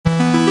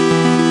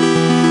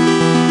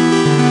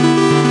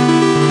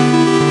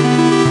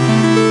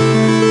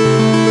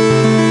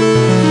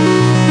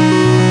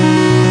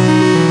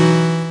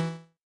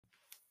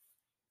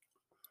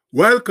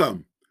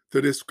Welcome to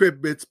the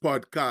Script Bits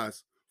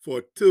podcast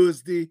for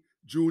Thursday,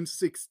 June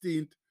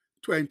 16th,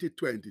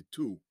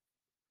 2022.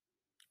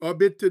 Our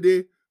bit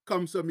today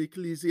comes from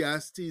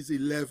Ecclesiastes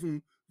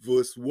 11,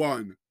 verse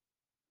 1.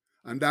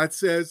 And that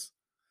says,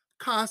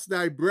 "Cast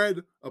thy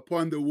bread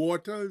upon the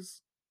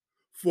waters,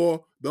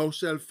 for thou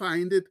shalt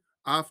find it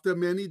after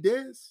many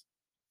days."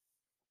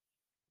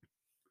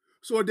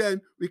 So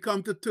then we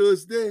come to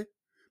Thursday,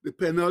 the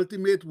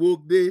penultimate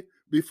work day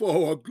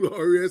before our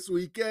glorious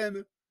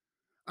weekend.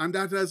 And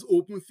that has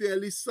opened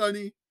fairly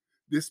sunny,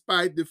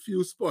 despite the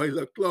few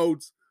spoiler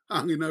clouds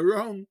hanging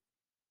around.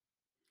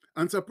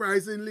 And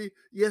surprisingly,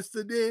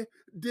 yesterday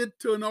did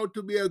turn out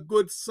to be a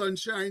good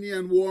sunshiny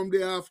and warm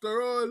day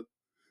after all,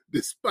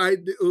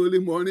 despite the early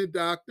morning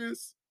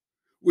darkness,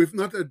 with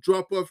not a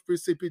drop of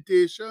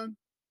precipitation.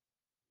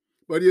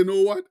 But you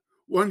know what?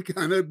 One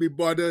cannot be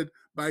bothered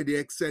by the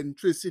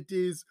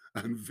eccentricities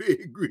and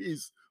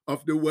vagaries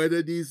of the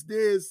weather these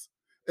days,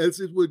 else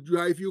it would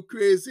drive you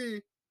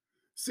crazy,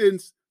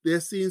 since there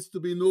seems to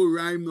be no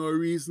rhyme nor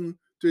reason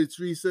to its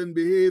recent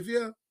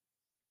behavior.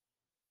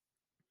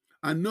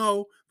 And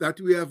now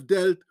that we have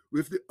dealt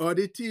with the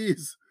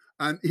oddities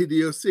and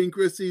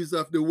idiosyncrasies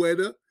of the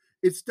weather,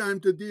 it's time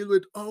to deal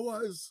with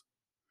ours.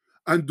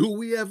 And do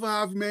we ever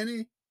have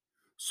many?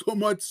 So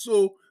much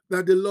so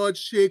that the Lord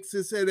shakes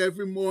his head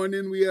every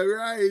morning we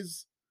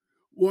arise,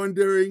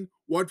 wondering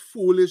what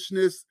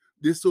foolishness,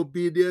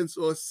 disobedience,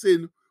 or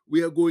sin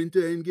we are going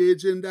to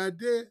engage in that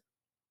day.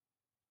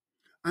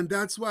 And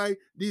that's why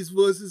these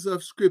verses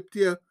of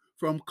scripture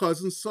from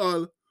Cousin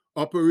Saul,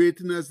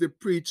 operating as the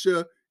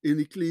preacher in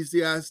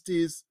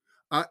Ecclesiastes,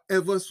 are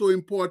ever so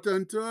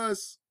important to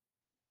us.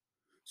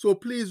 So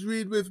please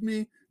read with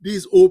me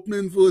these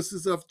opening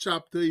verses of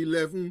chapter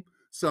 11,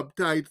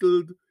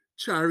 subtitled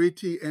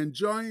Charity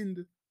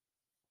Enjoined.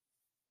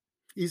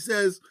 He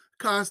says,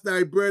 "Cast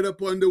thy bread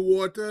upon the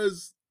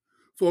waters,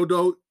 for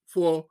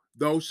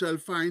thou shalt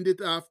find it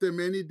after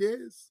many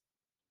days.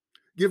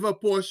 Give a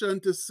portion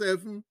to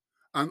 7,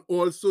 and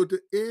also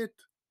to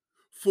 8,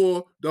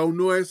 for thou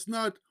knowest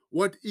not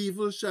what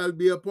evil shall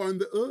be upon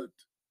the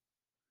earth.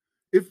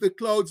 If the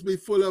clouds be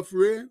full of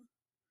rain,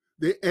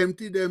 they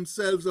empty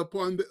themselves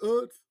upon the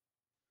earth.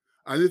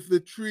 And if the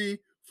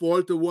tree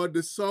fall toward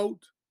the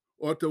south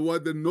or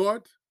toward the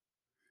north,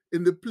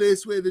 in the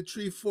place where the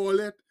tree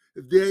falleth,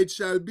 there it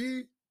shall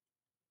be.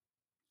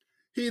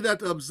 He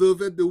that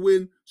observeth the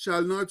wind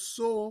shall not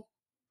sow,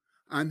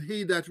 and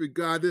he that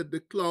regardeth the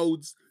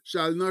clouds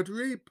shall not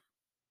reap.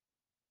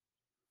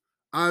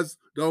 As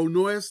thou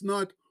knowest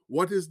not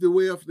what is the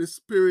way of the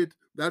spirit,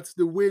 that's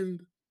the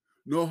wind,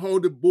 nor how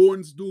the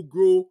bones do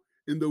grow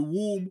in the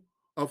womb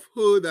of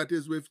her that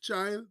is with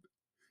child,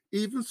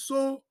 even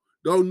so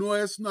thou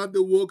knowest not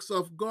the works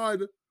of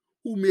God,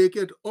 who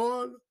maketh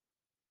all.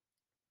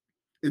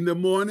 In the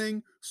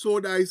morning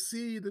sow thy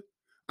seed,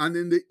 and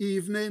in the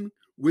evening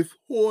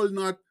withhold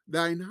not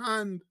thine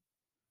hand.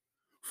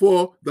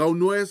 For thou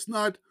knowest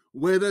not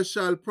whether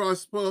shall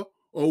prosper,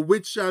 or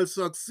which shall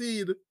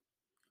succeed,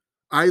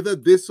 either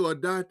this or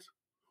that,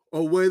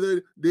 or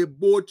whether they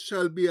both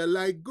shall be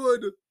alike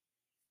good."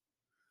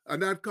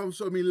 And that comes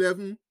from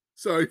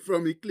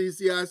from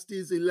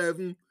Ecclesiastes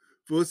 11,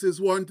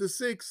 verses 1 to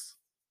 6.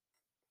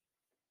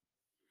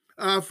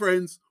 Ah,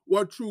 friends,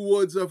 what true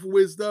words of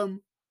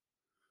wisdom.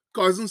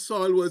 Cousin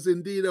Saul was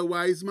indeed a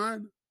wise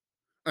man,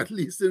 at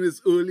least in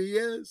his early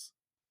years.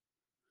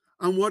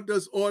 And what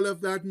does all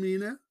of that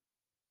mean?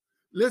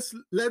 Let's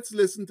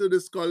listen to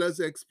the scholars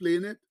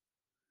explain it.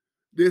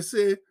 They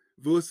say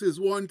verses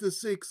 1 to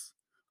 6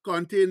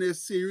 contain a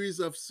series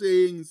of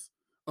sayings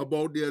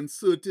about the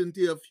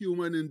uncertainty of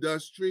human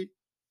industry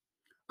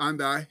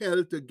and are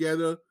held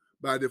together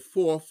by the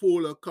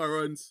fourfold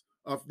occurrence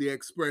of the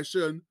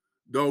expression,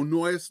 "Thou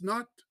knowest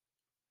not."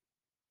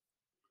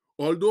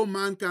 Although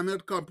man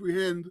cannot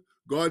comprehend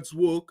God's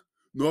work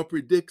nor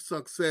predict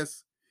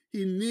success,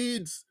 he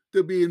needs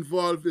to be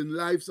involved in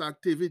life's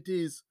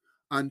activities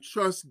and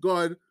trust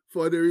God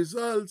for the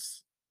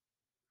results.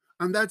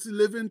 And that's the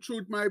living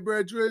truth, my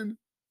brethren.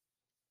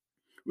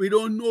 We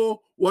don't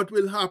know what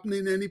will happen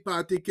in any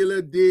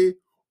particular day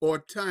or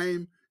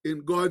time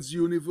in God's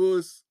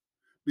universe,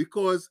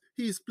 because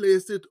he's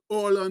placed it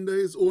all under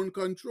his own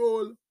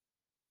control.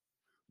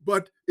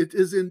 But it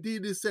is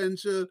indeed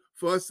essential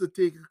for us to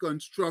take a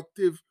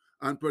constructive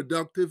and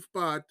productive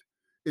part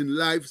in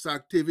life's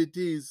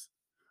activities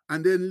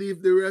and then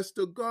leave the rest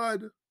to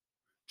God.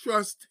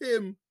 Trust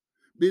him.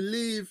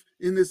 Believe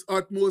in his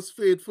utmost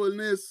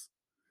faithfulness,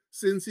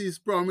 since he's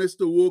promised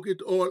to work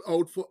it all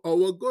out for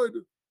our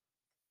good.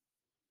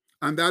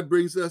 And that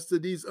brings us to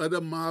these other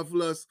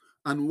marvelous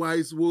and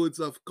wise words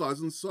of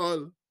Cousin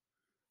Saul,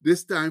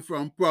 this time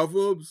from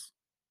Proverbs,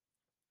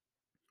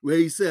 where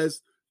he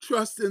says,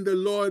 "Trust in the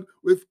Lord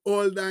with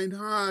all thine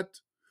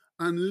heart,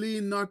 and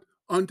lean not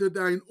unto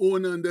thine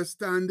own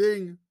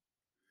understanding.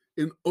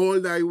 In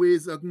all thy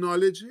ways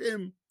acknowledge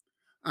him,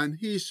 and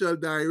he shall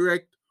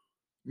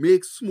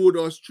make smooth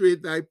or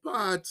straight thy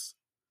paths."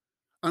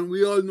 And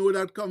we all know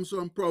that comes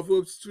from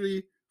Proverbs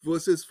 3,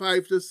 verses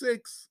 5 to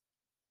 6.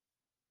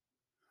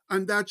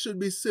 And that should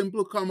be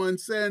simple common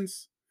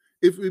sense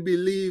if we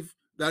believe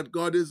that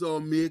God is our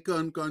maker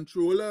and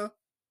controller.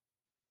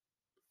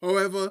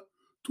 However,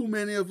 too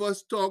many of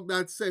us talk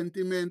that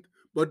sentiment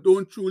but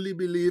don't truly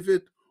believe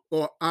it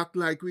or act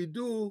like we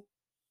do.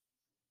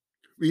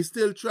 We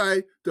still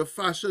try to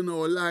fashion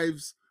our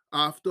lives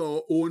after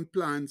our own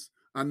plans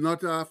and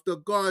not after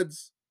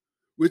God's,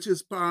 which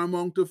is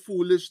paramount to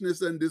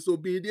foolishness and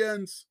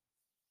disobedience.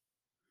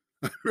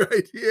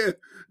 Right here,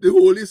 the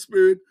Holy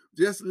Spirit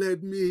just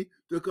led me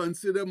to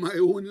consider my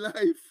own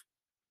life,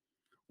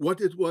 what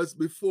it was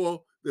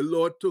before the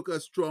Lord took a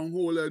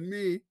stronghold on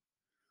me,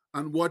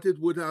 and what it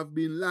would have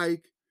been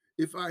like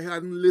if I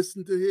hadn't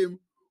listened to Him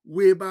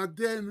way back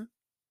then.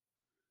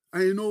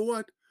 And you know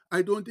what?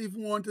 I don't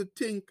even want to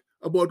think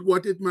about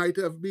what it might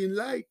have been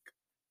like.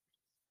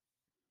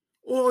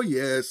 Oh,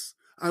 yes,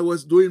 I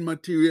was doing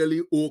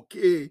materially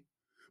okay,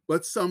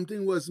 but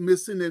something was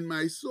missing in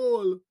my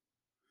soul.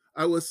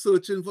 I was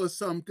searching for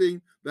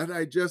something that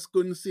I just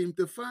couldn't seem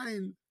to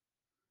find.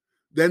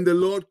 Then the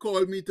Lord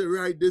called me to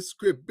write this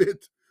script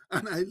bit,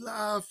 and I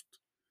laughed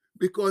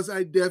because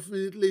I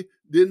definitely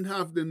didn't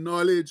have the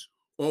knowledge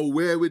or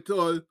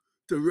wherewithal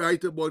to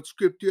write about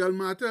scriptural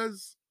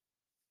matters.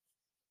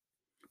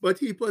 But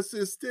he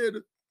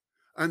persisted,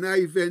 and I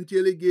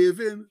eventually gave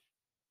in.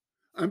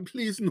 And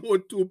please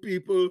note, too,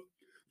 people,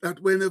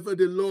 that whenever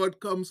the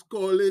Lord comes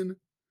calling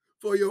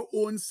for your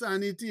own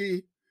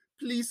sanity,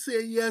 please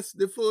say yes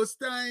the first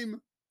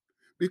time,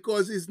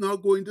 because He's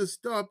not going to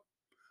stop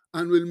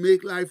and will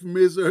make life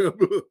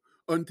miserable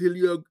until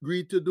you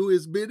agree to do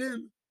His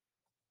bidding.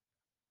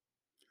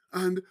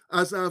 And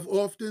as I've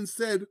often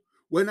said,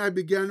 when I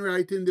began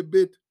writing the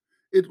bit,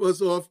 it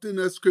was often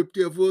a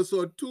scripture verse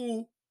or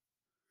two,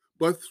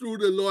 but through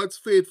the Lord's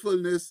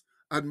faithfulness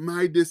and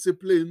my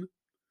discipline,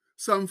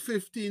 some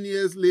 15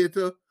 years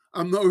later,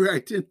 I'm not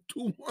writing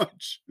too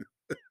much.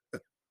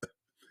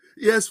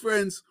 Yes,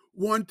 friends,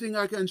 one thing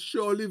I can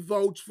surely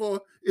vouch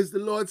for is the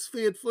Lord's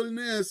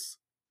faithfulness.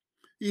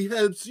 He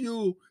helps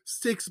you,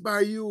 sticks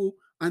by you,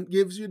 and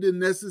gives you the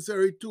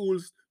necessary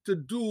tools to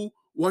do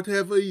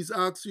whatever He's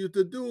asked you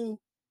to do.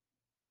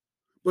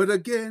 But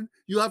again,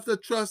 you have to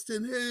trust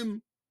in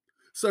Him.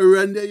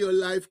 Surrender your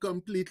life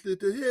completely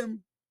to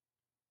Him.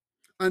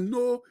 And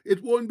no,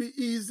 it won't be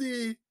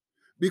easy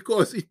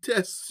because He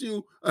tests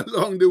you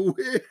along the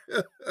way.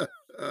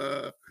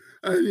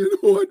 And you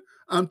know what?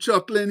 I'm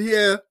chuckling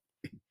here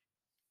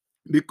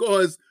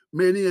because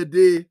many a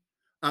day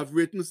I've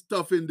written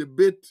stuff in the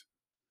bit,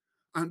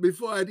 and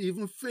before I'd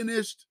even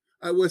finished,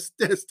 I was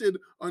tested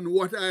on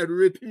what I had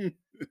written.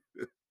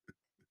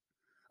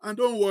 And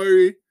don't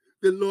worry,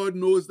 the Lord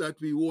knows that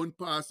we won't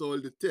pass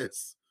all the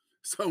tests.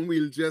 Some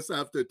we'll just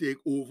have to take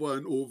over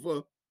and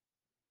over.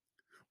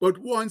 But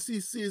once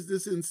He sees the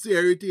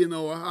sincerity in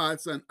our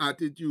hearts and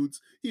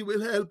attitudes, He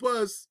will help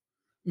us.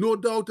 No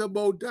doubt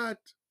about that.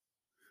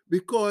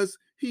 Because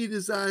He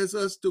desires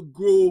us to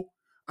grow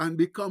and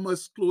become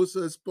as close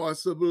as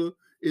possible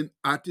in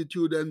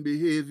attitude and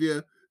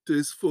behavior to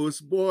His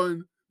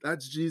firstborn,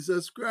 that's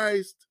Jesus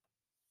Christ.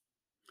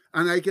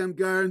 And I can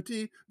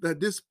guarantee that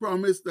this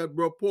promise that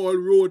Brother Paul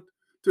wrote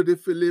to the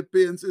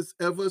Philippians is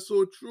ever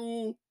so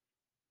true.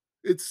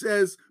 It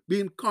says,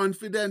 being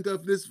confident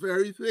of this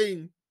very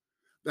thing,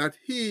 that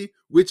He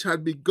which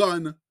had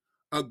begun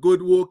a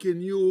good work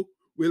in you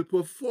will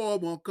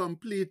perform or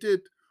complete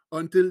it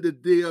until the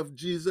day of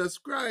Jesus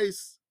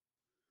Christ.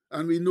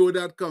 And we know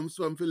that comes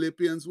from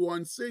Philippians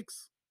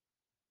 1:6.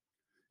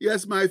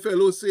 Yes, my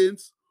fellow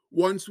saints,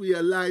 once we are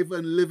alive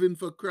and living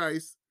for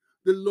Christ,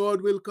 the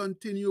Lord will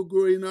continue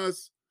growing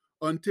us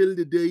until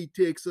the day He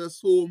takes us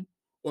home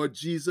or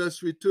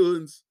Jesus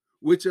returns,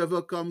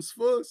 whichever comes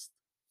first.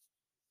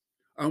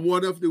 And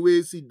one of the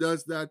ways He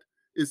does that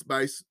is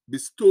by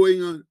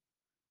bestowing on,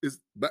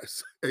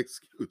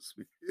 excuse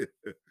me.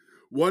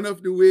 One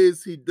of the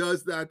ways He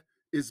does that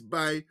is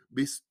by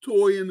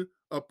bestowing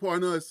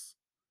upon us,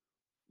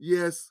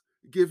 yes,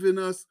 giving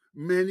us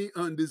many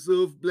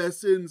undeserved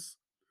blessings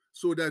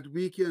so that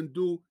we can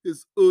do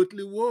His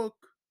earthly work.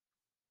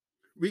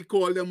 We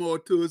call them our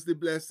Thursday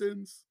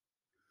blessings.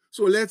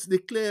 So let's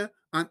declare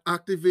and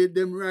activate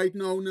them right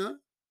now,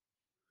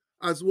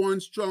 as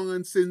one strong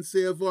and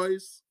sincere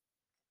voice.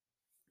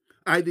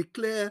 I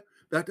declare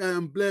that I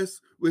am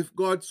blessed with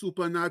God's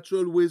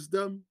supernatural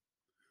wisdom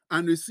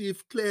and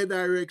receive clear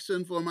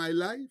direction for my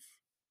life.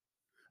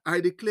 I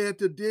declare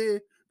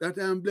today that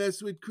I am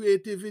blessed with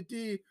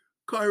creativity,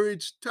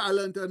 courage,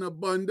 talent, and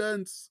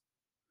abundance.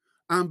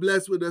 I'm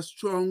blessed with a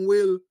strong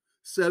will,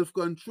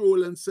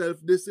 self-control, and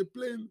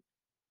self-discipline.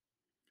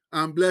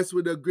 I'm blessed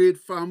with a great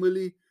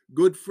family,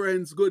 good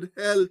friends, good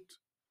health,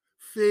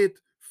 faith,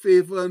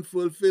 favor, and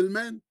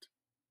fulfillment.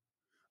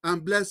 I'm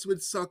blessed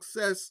with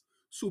success,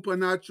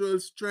 supernatural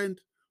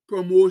strength,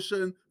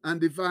 promotion, and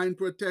divine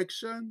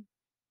protection.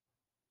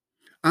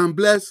 I'm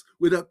blessed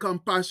with a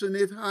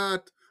compassionate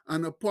heart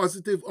and a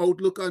positive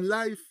outlook on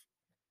life.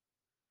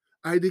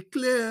 I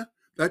declare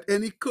that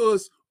any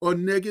curse or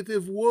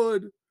negative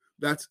word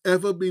that's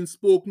ever been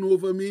spoken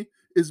over me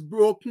is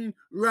broken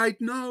right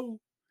now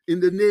in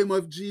the name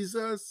of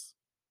Jesus.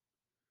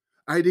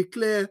 I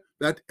declare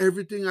that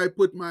everything I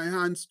put my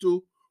hands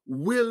to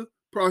will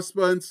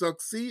prosper and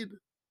succeed.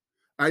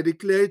 I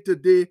declare it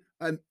today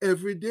and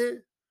every day.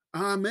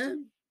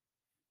 Amen.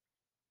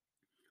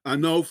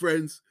 And now,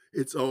 friends,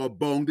 it's our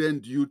bounden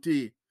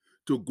duty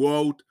to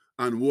go out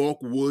and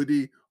walk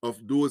worthy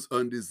of those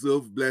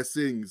undeserved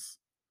blessings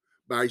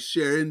by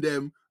sharing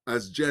them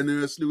as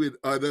generously with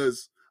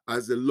others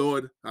as the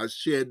Lord has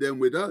shared them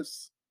with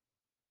us.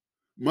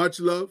 Much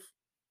love.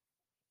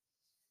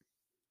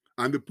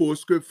 And the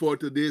postscript for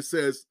today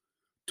says,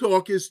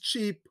 talk is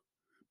cheap,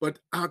 but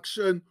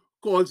action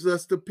calls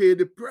us to pay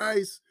the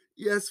price.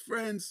 Yes,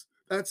 friends,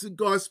 that's the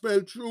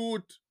gospel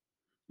truth.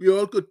 We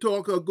all could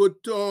talk a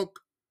good talk,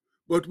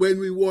 but when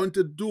we want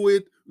to do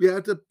it, we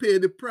have to pay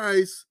the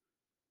price.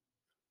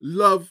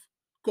 Love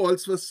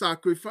calls for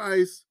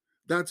sacrifice.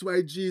 That's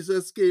why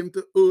Jesus came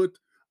to earth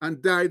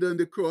and died on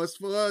the cross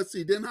for us.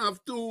 He didn't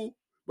have to,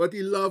 but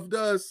he loved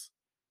us.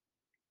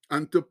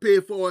 And to pay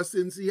for our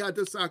sins, he had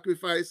to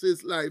sacrifice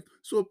his life.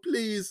 So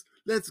please,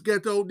 let's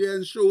get out there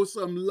and show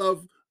some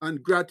love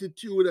and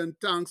gratitude and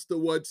thanks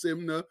towards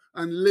him now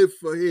and live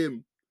for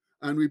him.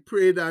 And we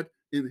pray that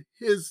in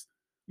his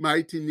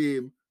mighty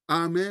name.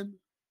 Amen.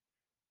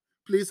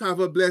 Please have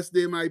a blessed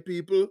day, my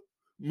people.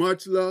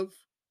 Much love.